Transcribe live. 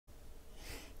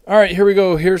All right, here we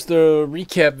go. Here's the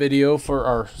recap video for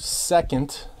our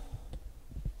second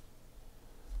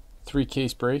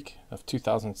 3-case break of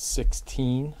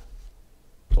 2016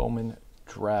 Bowman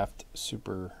Draft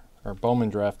Bowman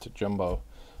Draft Jumbo.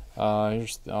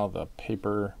 Here's all the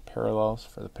paper parallels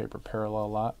for the paper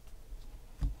parallel lot.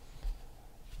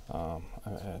 I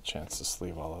had a chance to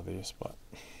sleeve all of these, but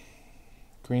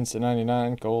greens to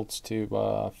 99, golds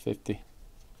to 50,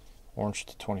 orange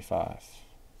to 25.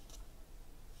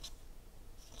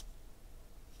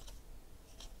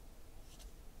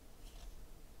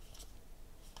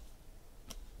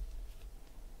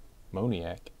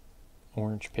 Moniac,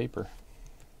 orange paper.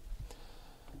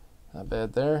 Not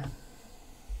bad there.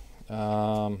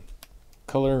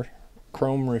 Color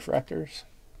chrome refractors.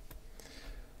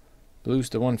 Blues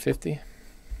to 150.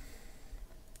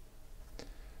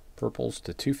 Purples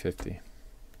to 250.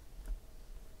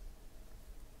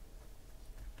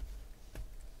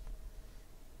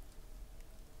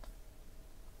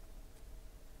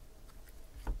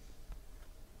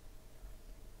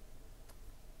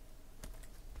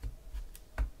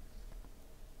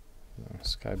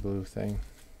 Sky blue thing.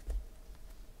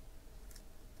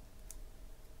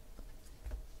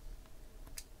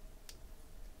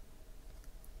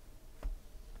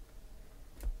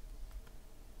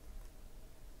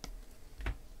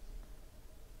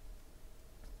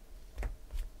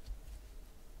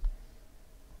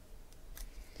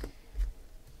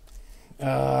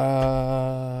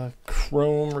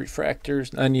 Chrome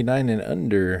refractors 99 and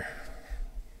under.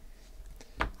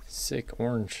 Sick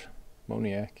orange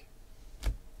Moniac.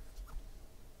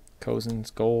 Cousins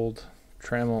gold,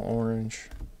 Trammell orange.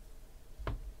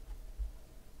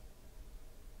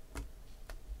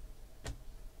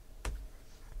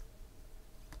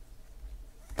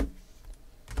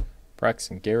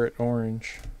 Braxton Garrett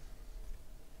orange.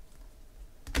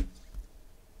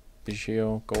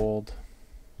 Biggio gold.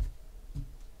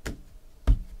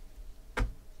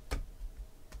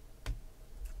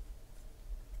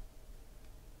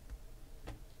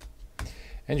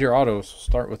 And your autos,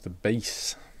 start with the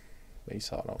base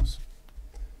autos.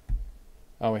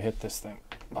 Oh, we hit this thing.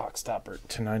 Box topper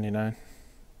to 99.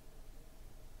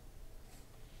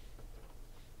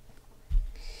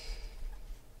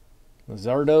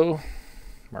 Luzardo,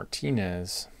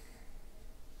 Martinez,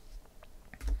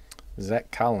 Zach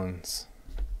Collins,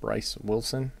 Bryce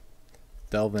Wilson,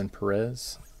 Delvin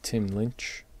Perez, Tim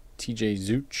Lynch, TJ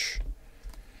Zeuch,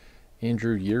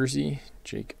 Andrew Yerzy,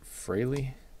 Jake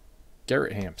Fraley,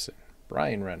 Garrett Hampson,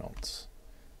 Brian Reynolds,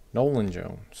 Nolan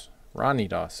Jones, Ronnie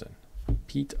Dawson,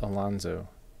 Pete Alonso,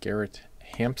 Garrett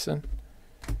Hampson,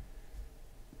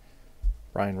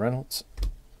 Brian Reynolds,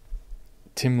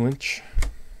 Tim Lynch,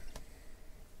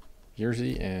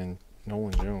 Yerzy, and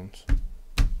Nolan Jones.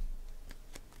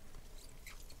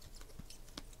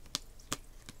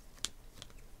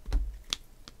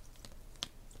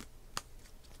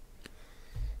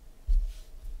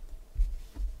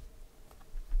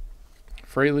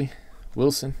 Fraley,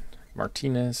 Wilson,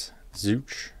 Martinez,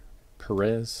 Zeuch,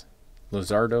 Perez,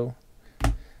 Luzardo,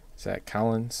 Zach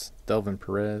Collins, Delvin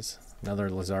Perez, another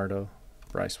Luzardo,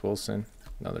 Bryce Wilson,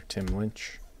 another Tim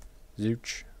Lynch,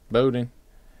 Zeuch, Bowden,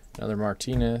 another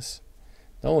Martinez,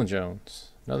 Nolan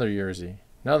Jones, another Yerzy,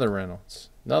 another Reynolds,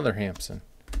 another Hampson,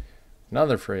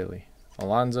 another Fraley,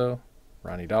 Alonso,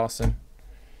 Ronnie Dawson,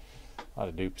 a lot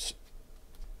of dupes.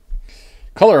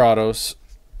 Color autos,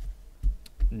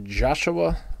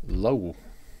 Joshua Lowe,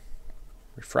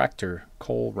 refractor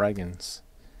Cole Ragans,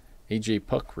 AJ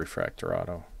Puck refractor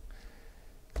auto,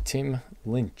 Tim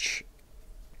Lynch,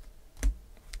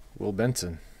 Will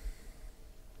Benson,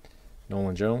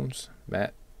 Nolan Jones,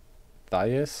 Matt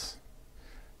Thias,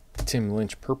 Tim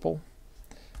Lynch purple,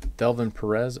 Delvin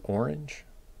Perez orange,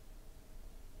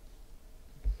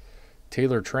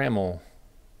 Taylor Trammell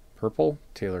purple,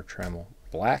 Taylor Trammell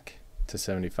black to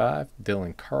 75,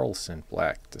 Dylan Carlson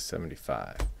black to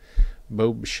 75,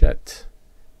 Bo Bichette,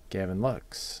 Gavin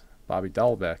Lux, Bobby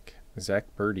Dahlbeck, Zach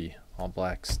Birdie, all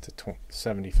blacks to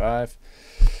 75.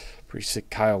 Pretty sick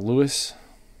Kyle Lewis,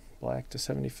 black to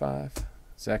 75.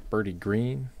 Zach Birdie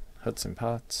green, Hudson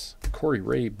Potts, Corey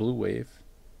Ray blue wave,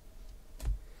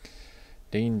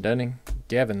 Dane Dunning,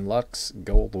 Gavin Lux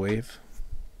gold wave,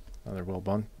 another Will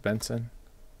Benson,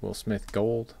 Will Smith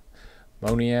gold,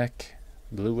 Moniac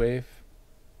blue wave,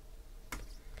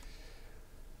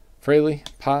 Fraley,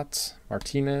 Potts,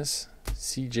 Martinez,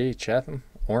 CJ Chatham,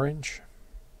 orange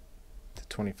to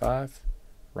 25.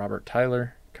 Robert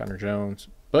Tyler, Connor Jones,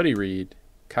 Buddy Reed,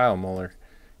 Kyle Muller,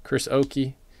 Chris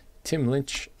Oakey, Tim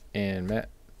Lynch, and Matt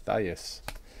Thias.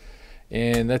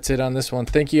 And that's it on this one.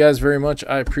 Thank you guys very much.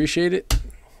 I appreciate it.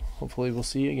 Hopefully we'll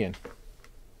see you again.